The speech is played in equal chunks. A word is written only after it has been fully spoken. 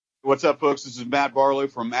What's up, folks? This is Matt Barlow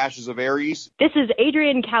from Ashes of Aries. This is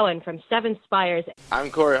Adrian Cowan from Seven Spires. I'm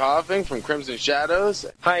Corey Hoffing from Crimson Shadows.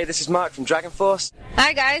 Hi, this is Mark from Dragon Force.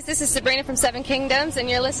 Hi, guys. This is Sabrina from Seven Kingdoms, and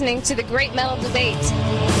you're listening to the Great Metal Debate.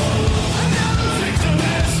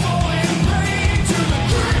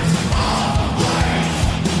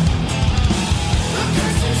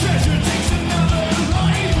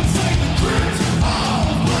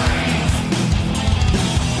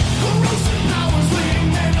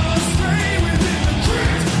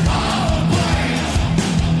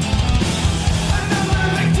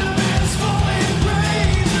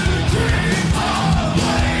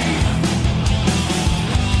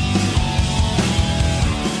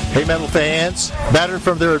 Hey, metal fans, battered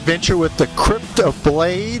from their adventure with the Crypt of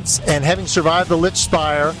Blades and having survived the Lich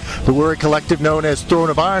Spire, the weary collective known as Throne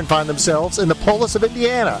of Iron find themselves in the polis of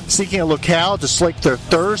Indiana. Seeking a locale to slake their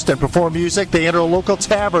thirst and perform music, they enter a local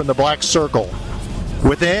tavern, the Black Circle.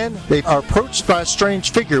 Within, they are approached by a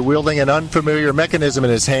strange figure wielding an unfamiliar mechanism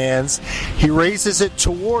in his hands. He raises it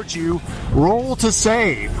towards you. Roll to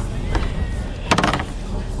save.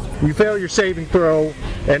 You fail your saving throw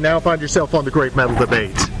and now find yourself on the Great Metal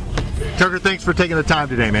Debate. Tucker, thanks for taking the time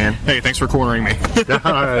today, man. Hey, thanks for cornering me.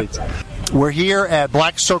 All right. We're here at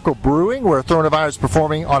Black Circle Brewing, where Throne of Iron is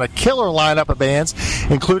performing on a killer lineup of bands,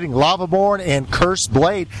 including Lavaborn and Cursed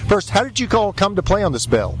Blade. First, how did you come to play on this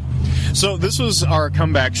bill? So this was our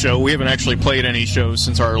comeback show. We haven't actually played any shows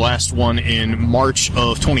since our last one in March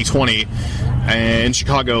of 2020 in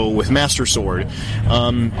Chicago with Master Sword.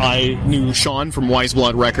 I knew Sean from Wise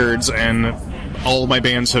Blood Records, and all of my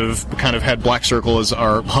bands have kind of had Black Circle as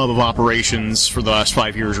our hub of operations for the last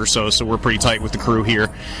 5 years or so we're pretty tight with the crew here.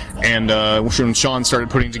 And when Sean started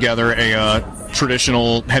putting together a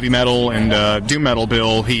traditional heavy metal and doom metal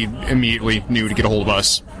bill, he immediately knew to get a hold of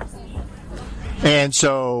us. And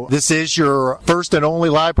so this is your first and only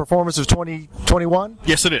live performance of 2021?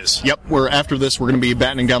 Yes, it is. Yep. After this, we're going to be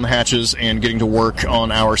battening down the hatches and getting to work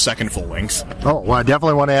on our second full length. Oh, well, I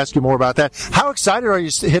definitely want to ask you more about that. How excited are you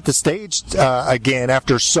to hit the stage again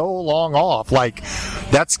after so long off? Like,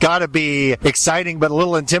 that's got to be exciting but a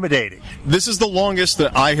little intimidating. This is the longest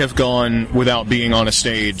that I have gone without being on a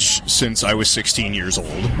stage since I was 16 years old,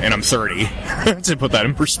 and I'm 30, to put that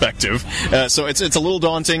in perspective. So it's a little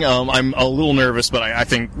daunting. I'm a little nervous, but I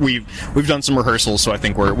think we've done some rehearsals, so I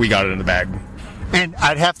think we got it in the bag. And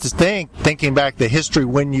I'd have to thinking back the history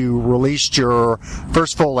when you released your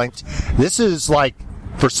first full length, this is like,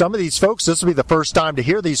 for some of these folks, this will be the first time to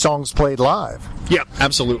hear these songs played live. Yeah,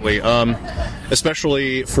 absolutely.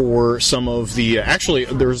 Especially for some of the... Actually,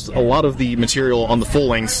 there's a lot of the material on the full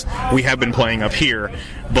length we have been playing up here,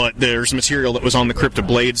 but there's material that was on the Crypt of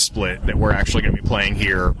Blades split that we're actually going to be playing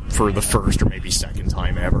here for the first or maybe second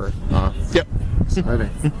time ever. Yep.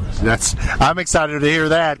 I'm excited to hear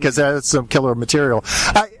that, because that's some killer material.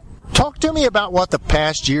 Talk to me about what the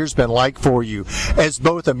past year's been like for you as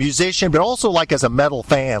both a musician, but also like as a metal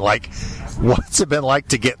fan. Like, what's it been like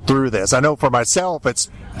to get through this? I know for myself it's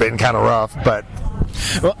been kind of rough, but...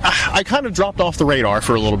 Well, I kind of dropped off the radar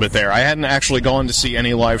for a little bit there. I hadn't actually gone to see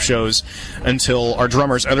any live shows until our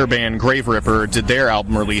drummer's other band, Grave Ripper, did their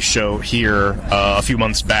album release show here a few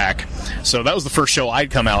months back. So that was the first show I'd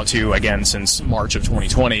come out to, again, since March of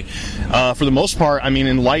 2020. For the most part, I mean,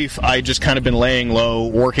 in life, I just kind of been laying low,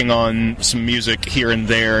 working on some music here and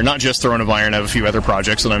there, not just Throne of Iron. I have a few other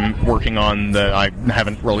projects that I'm working on that I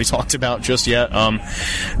haven't really talked about just yet.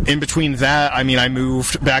 In between that, I mean, I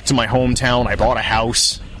moved back to my hometown. I bought a house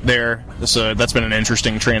there. So that's been an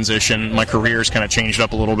interesting transition. My career's kind of changed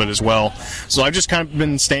up a little bit as well. So I've just kind of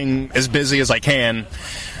been staying as busy as I can,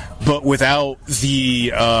 but without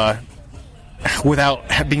the without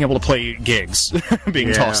being able to play gigs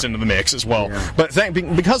being tossed into the mix as well. Yeah. But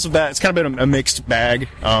because of that, it's kind of been a mixed bag.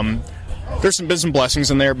 There's been some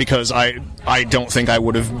blessings in there, because I don't think I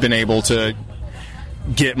would have been able to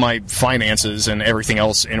get my finances and everything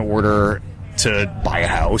else in order to buy a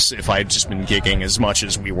house if I'd just been gigging as much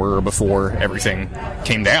as we were before everything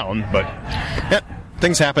came down. But yeah,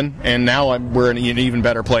 things happen, and now we're in an even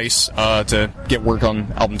better place to get work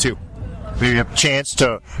on album 2. You have a chance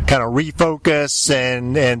to kind of refocus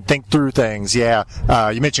and think through things. Yeah.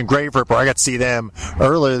 You mentioned Grave Ripper. I got to see them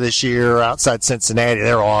earlier this year outside Cincinnati.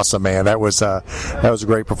 They're awesome, man. That was a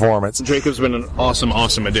great performance. Jacob's been an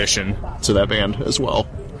awesome addition to that band as well.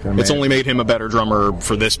 it's only made him a better drummer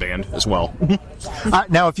for this band as well.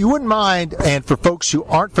 Now, if you wouldn't mind, and for folks who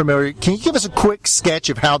aren't familiar, can you give us a quick sketch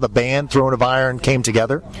of how the band Throne of Iron came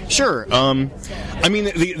together? Sure. I mean,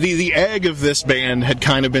 the egg of this band had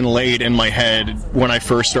kind of been laid in my head when I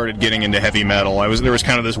first started getting into heavy metal. There was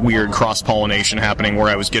kind of this weird cross-pollination happening where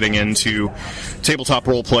I was getting into tabletop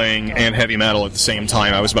role-playing and heavy metal at the same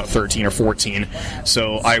time. I was about 13 or 14.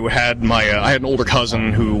 So I had an older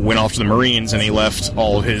cousin who went off to the Marines, and he left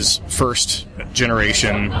all of his first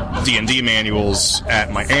generation D&D manuals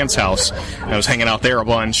at my aunt's house. And I was hanging out there a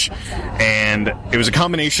bunch, and it was a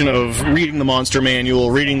combination of reading the Monster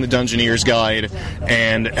Manual, reading the Dungeoneer's Guide,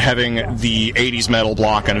 and having the 80s metal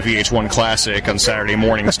block on VH1 Classic on Saturday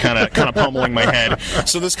mornings kind of pummeling my head.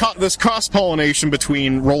 So this cross-pollination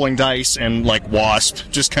between rolling dice and like Wasp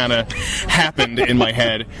just kind of happened in my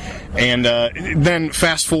head. And then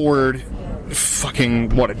fast forward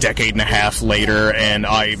a decade and a half later, and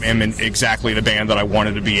I am in exactly the band that I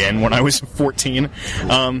wanted to be in when I was 14.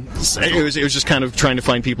 It was just kind of trying to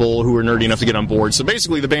find people who were nerdy enough to get on board. So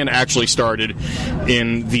basically the band actually started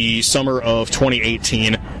in the summer of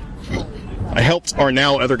 2018. I helped our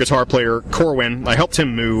now other guitar player, Corwin, I helped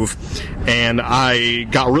him move, and I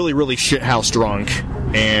got really, really shithouse drunk.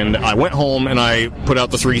 And I went home and I put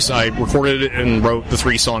out I recorded it and wrote the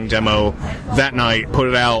 3-song demo that night, put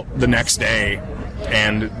it out the next day,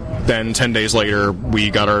 and then 10 days later we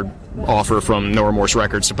got our offer from No Remorse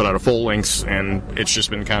Records to put out a full length, and it's just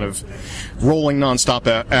been kind of rolling nonstop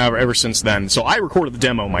ever since then. So I recorded the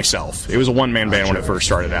demo myself. It was a one-man band when it first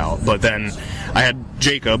started out, but then I had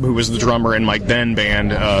Jacob, who was the drummer in my then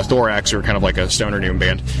band, Thorax, or kind of like a stoner doom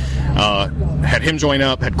band, had him join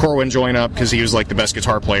up, had Corwin join up, because he was like the best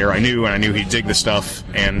guitar player I knew, and I knew he'd dig the stuff,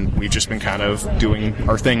 and we've just been kind of doing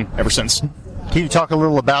our thing ever since. Can you talk a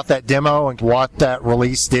little about that demo and what that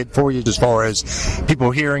release did for you as far as people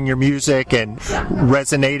hearing your music and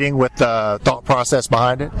resonating with the thought process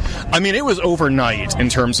behind it? I mean, it was overnight in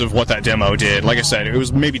terms of what that demo did. Like I said, it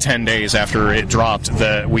was maybe 10 days after it dropped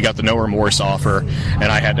that we got the No Remorse offer, and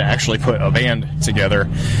I had to actually put a band together.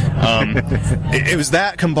 It was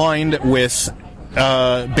that combined with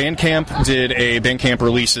Bandcamp did a Bandcamp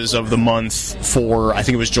releases of the month for, I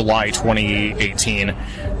think it was July 2018.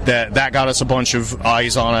 That got us a bunch of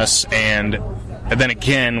eyes on us, and then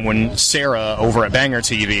again, when Sarah over at Banger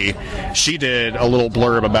TV, she did a little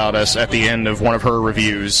blurb about us at the end of one of her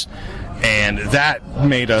reviews, and that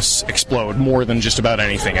made us explode more than just about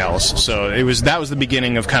anything else. So that was the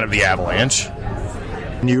beginning of kind of the avalanche.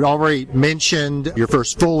 You already mentioned your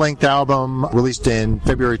first full-length album released in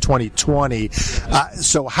February 2020.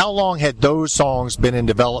 So how long had those songs been in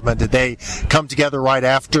development? Did they come together right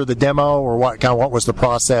after the demo, or what was the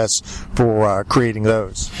process for creating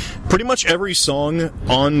those? Pretty much every song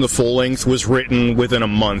on the full-length was written within a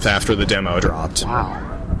month after the demo dropped.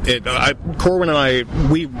 Wow. Corwin and I,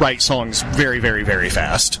 we write songs very, very, very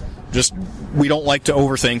fast. We don't like to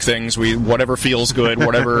overthink things. Whatever feels good,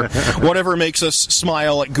 whatever makes us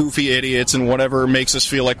smile like goofy idiots, and whatever makes us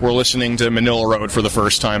feel like we're listening to Manila Road for the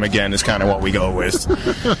first time again is kind of what we go with.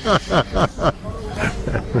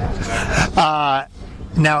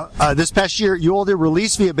 Now, this past year, you all did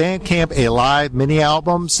release via Bandcamp a live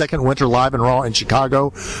mini-album, Second Winter Live and Raw in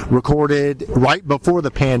Chicago, recorded right before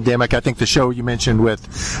the pandemic. I think the show you mentioned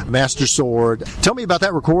with Master Sword. Tell me about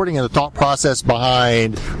that recording and the thought process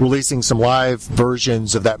behind releasing some live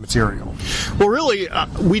versions of that material. Well, really,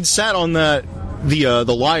 we'd sat on the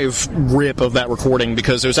live rip of that recording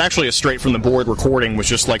because it was actually a straight from the board recording with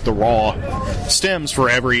just like the raw stems for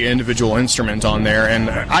every individual instrument on there, and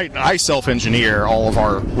I self-engineer all of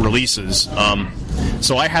our releases,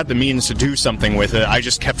 so I had the means to do something with it. I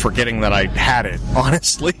just kept forgetting that I had it,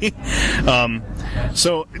 honestly.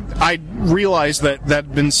 So I realized that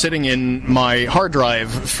had been sitting in my hard drive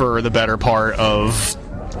for the better part of,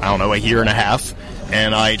 a year and a half.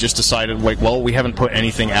 And I just decided, we haven't put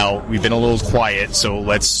anything out. We've been a little quiet, so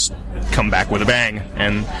let's come back with a bang.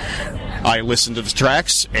 And I listened to the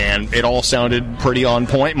tracks, and it all sounded pretty on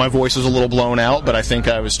point. My voice was a little blown out, but I think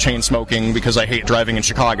I was chain smoking because I hate driving in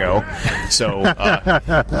Chicago. So,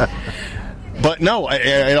 but no,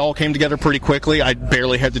 it all came together pretty quickly. I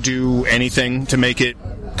barely had to do anything to make it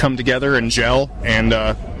come together and gel. And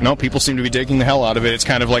no, people seem to be digging the hell out of it. It's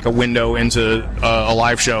kind of like a window into a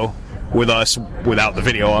live show with us, without the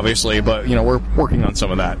video, obviously, but, we're working on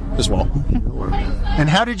some of that as well. And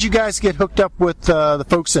how did you guys get hooked up with the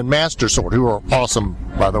folks in Master Sword, who are awesome,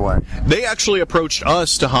 by the way? They actually approached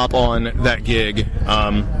us to hop on that gig.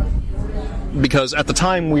 because at the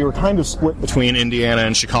time we were kind of split between Indiana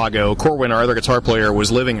and Chicago. Corwin, our other guitar player,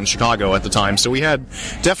 was living in Chicago at the time, so we had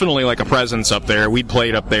definitely like a presence up there. We'd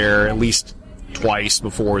played up there at least twice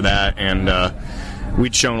before that, and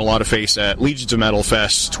we'd shown a lot of face at Legions of Metal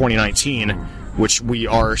Fest 2019, which we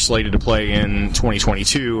are slated to play in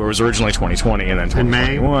 2022, or was originally 2020, and then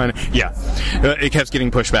 2021. Yeah. It kept getting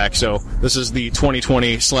pushed back, so this is the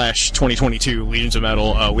 2020/2022 Legions of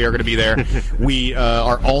Metal. We are going to be there. We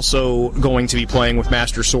are also going to be playing with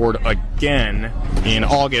Master Sword again in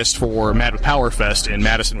August for Mad with Power Fest in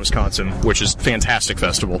Madison, Wisconsin, which is a fantastic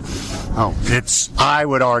festival. Oh, it's, I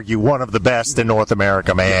would argue, one of the best in North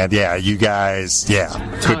America, man. Yeah, you guys, yeah.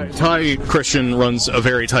 Ty Christian runs a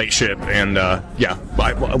very tight ship, and yeah,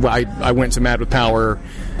 I went to Mad with Power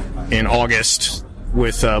in August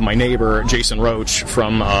with my neighbor Jason Roach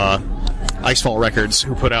from Icefall Records,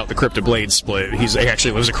 who put out the Crypt of Blades split. He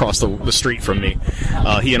actually lives across the street from me.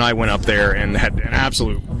 He and I went up there and had an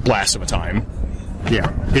absolute blast of a time.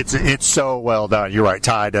 Yeah, it's so well done. You're right.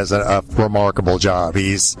 Ty does a remarkable job.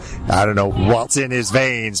 He's, I don't know what's in his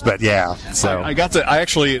veins, but yeah. So I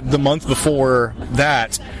actually, the month before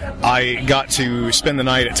that, I got to spend the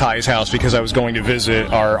night at Ty's house because I was going to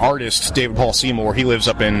visit our artist, David Paul Seymour. He lives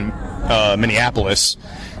up in Minneapolis.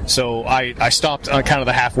 So I stopped on kind of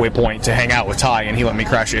the halfway point to hang out with Ty, and he let me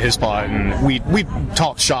crash at his spot, and we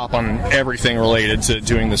talked shop on everything related to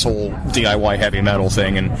doing this whole DIY heavy metal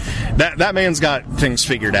thing, and that man's got things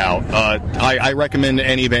figured out. I recommend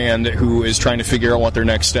any band who is trying to figure out what their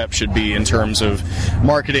next step should be in terms of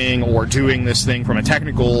marketing or doing this thing from a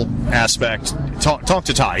technical aspect. Talk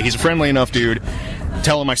to Ty. He's a friendly enough dude.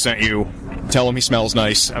 Tell him I sent you. Tell him he smells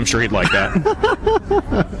nice. I'm sure he'd like that.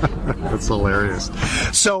 That's hilarious.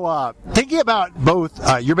 So, thinking about both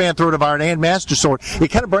your band Throne of Iron and Master Sword, it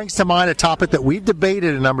kind of brings to mind a topic that we've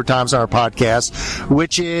debated a number of times on our podcast,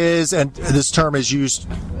 which is, and this term is used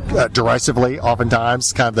derisively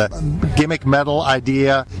oftentimes, kind of the gimmick metal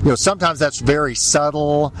idea. You know, sometimes that's very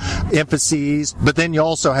subtle emphases, but then you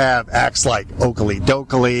also have acts like Oakley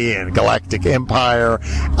Dokley and Galactic Empire.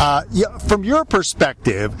 From your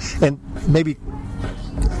perspective, and maybe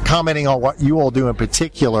commenting on what you all do in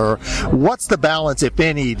particular, what's the balance, if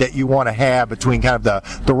any, that you want to have between kind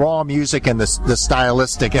of the raw music and the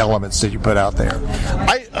stylistic elements that you put out there?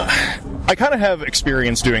 I kind of have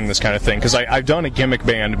experience doing this kind of thing because I've done a gimmick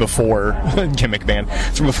band before,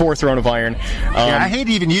 from before Throne of Iron. I hate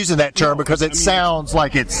even using that term because it sounds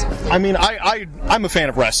like it's... I mean, I'm a fan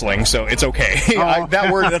of wrestling, so it's okay. That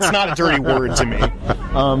word, that's not a dirty word to me.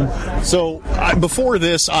 Before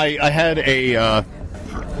this, I had a...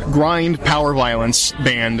 grind power violence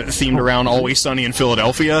band themed around Always Sunny in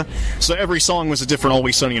Philadelphia. So every song was a different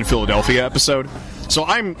Always Sunny in Philadelphia episode. So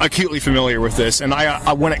I'm acutely familiar with this, and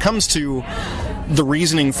I when it comes to the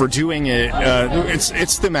reasoning for doing it,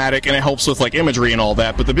 it's thematic and it helps with like imagery and all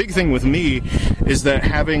that. But the big thing with me is that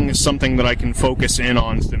having something that I can focus in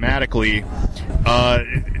on thematically,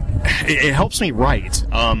 it helps me write.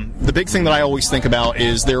 The big thing that I always think about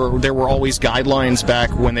is there were always guidelines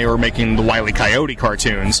back when they were making the Wile E. Coyote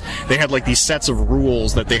cartoons. They had like these sets of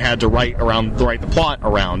rules that they had to write the plot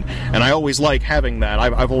around, and I always like having that.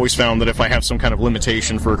 I've always found that if I have some kind of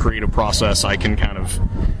limitation for a creative process, I can kind of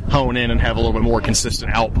hone in and have a little bit more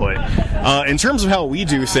consistent output. In terms of how we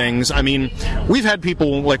do things, I mean, we've had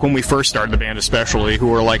people, like when we first started the band especially, who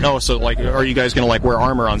were like, oh, so like, are you guys going to like wear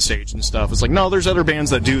armor on stage and stuff? It's like, no, there's other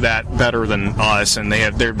bands that do that better than us, and they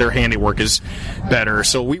have their handiwork is better.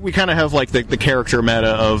 So we kind of have like the character meta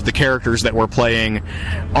of the characters that we're playing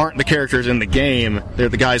aren't the characters in the game, they're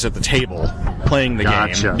the guys at the table playing the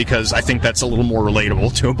game, because I think that's a little more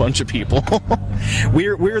relatable to a bunch of people.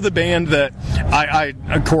 We're the band that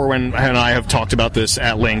Corwin and I have talked about this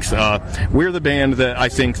at length. We're the band that I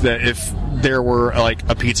think that if there were like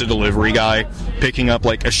a pizza delivery guy picking up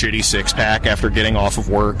like a shitty six-pack after getting off of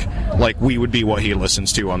work, like we would be what he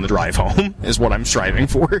listens to on the drive home, is what I'm striving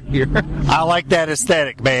for here. I like that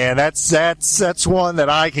aesthetic, man. That's one that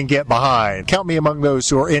I can get behind. Count me among those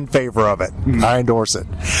who are in favor of it. I endorse it.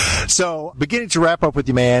 So, beginning to wrap up with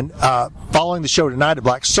you, man, following the show tonight at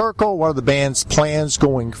Black Circle, what are the band's plans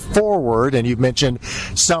going forward? And you've mentioned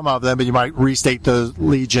some of them, but you might restate the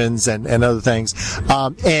Legions and other things.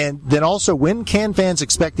 And then also, when can fans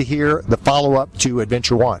expect to hear the follow-up to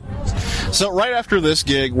Adventure 1? So right after this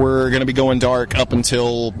gig, we're going to be going dark up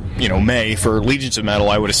until, May for Legions of Metal,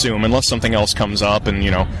 I would assume, unless something else comes up and,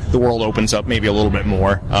 the world opens up maybe a little bit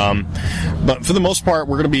more. But for the most part,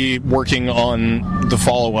 we're going to be working on the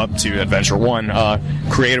follow-up to Adventure 1.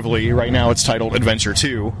 Creatively, right now it's titled Adventure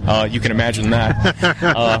 2. You can imagine that.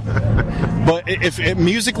 But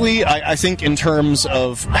musically, I think in terms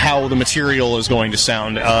of how the material is going to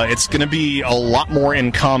sound, it's going to be a lot more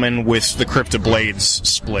in common with the Crypt of Blades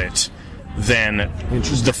split than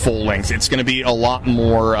the full length. It's going to be a lot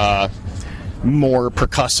more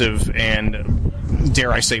percussive and,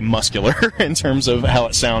 dare I say, muscular in terms of how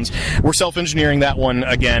it sounds. We're self-engineering that one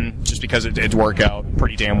again, just because it did work out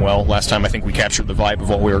pretty damn well. Last time I think we captured the vibe of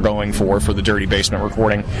what we were going for the Dirty Basement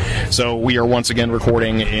recording. So we are once again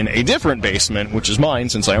recording in a different basement, which is mine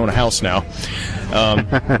since I own a house now.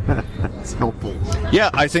 That's helpful. Yeah,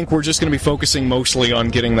 I think we're just going to be focusing mostly on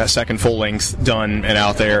getting that second full length done and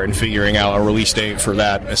out there and figuring out a release date for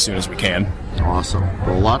that as soon as we can. Awesome.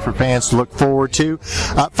 Well, a lot for fans to look forward to.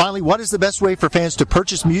 Finally, what is the best way for fans to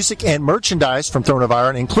purchase music and merchandise from Throne of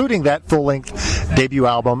Iron, including that full-length debut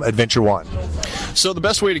album, Adventure 1? So the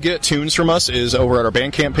best way to get tunes from us is over at our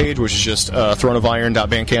Bandcamp page, which is just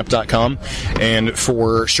throneofiron.bandcamp.com. And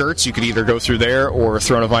for shirts, you could either go through there or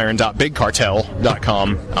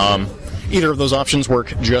throneofiron.bigcartel.com. Either of those options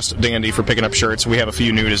work just dandy for picking up shirts. We have a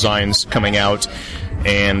few new designs coming out,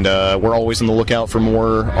 and we're always on the lookout for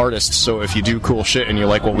more artists. So if you do cool shit and you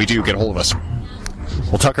like what we do, get a hold of us.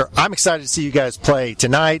 Well, Tucker, I'm excited to see you guys play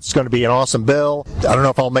tonight. It's going to be an awesome bill. I don't know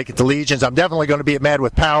if I'll make it to Legions. I'm definitely going to be at Mad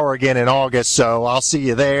with Power again in August, so I'll see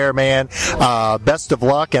you there, man. Best of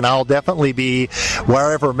luck, and I'll definitely be,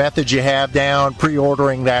 wherever methods you have down,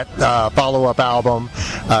 pre-ordering that follow-up album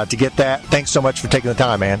to get that. Thanks so much for taking the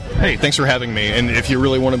time, man. Hey, thanks for having me. And if you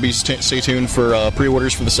really want to stay tuned for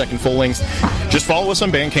pre-orders for the second full-length, just follow us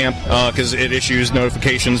on Bandcamp because it issues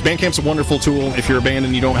notifications. Bandcamp's a wonderful tool. If you're a band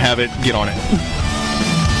and you don't have it, get on it.